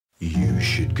You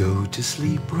should go to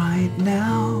sleep right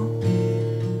now,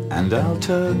 and I'll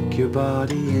tuck your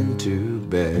body into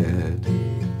bed.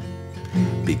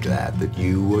 Be glad that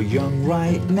you are young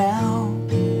right now,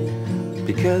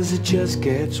 because it just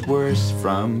gets worse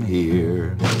from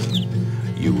here.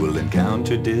 You will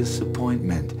encounter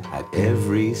disappointment at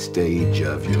every stage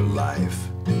of your life,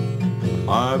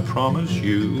 I promise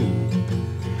you.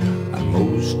 And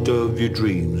most of your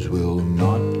dreams will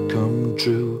not come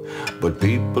true, but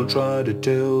people try to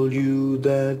tell you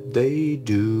that they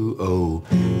do. Oh,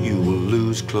 you will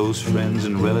lose close friends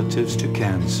and relatives to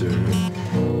cancer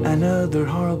and other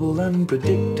horrible,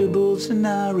 unpredictable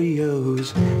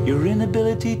scenarios. Your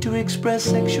inability to express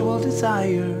sexual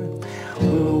desire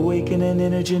will awaken an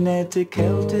intergenetic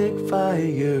Celtic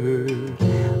fire.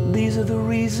 These are the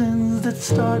reasons that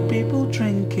start people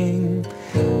drinking.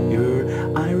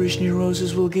 Your Irish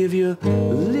neurosis will give you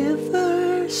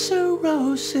liver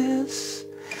cirrhosis,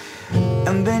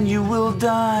 and then you will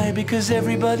die, because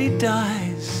everybody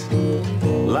dies.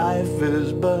 Life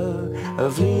is but a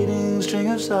fleeting string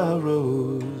of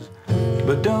sorrows,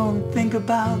 but don't think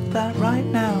about that right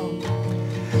now.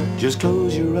 Just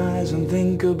close your eyes and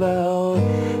think about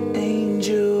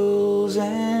angels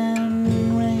and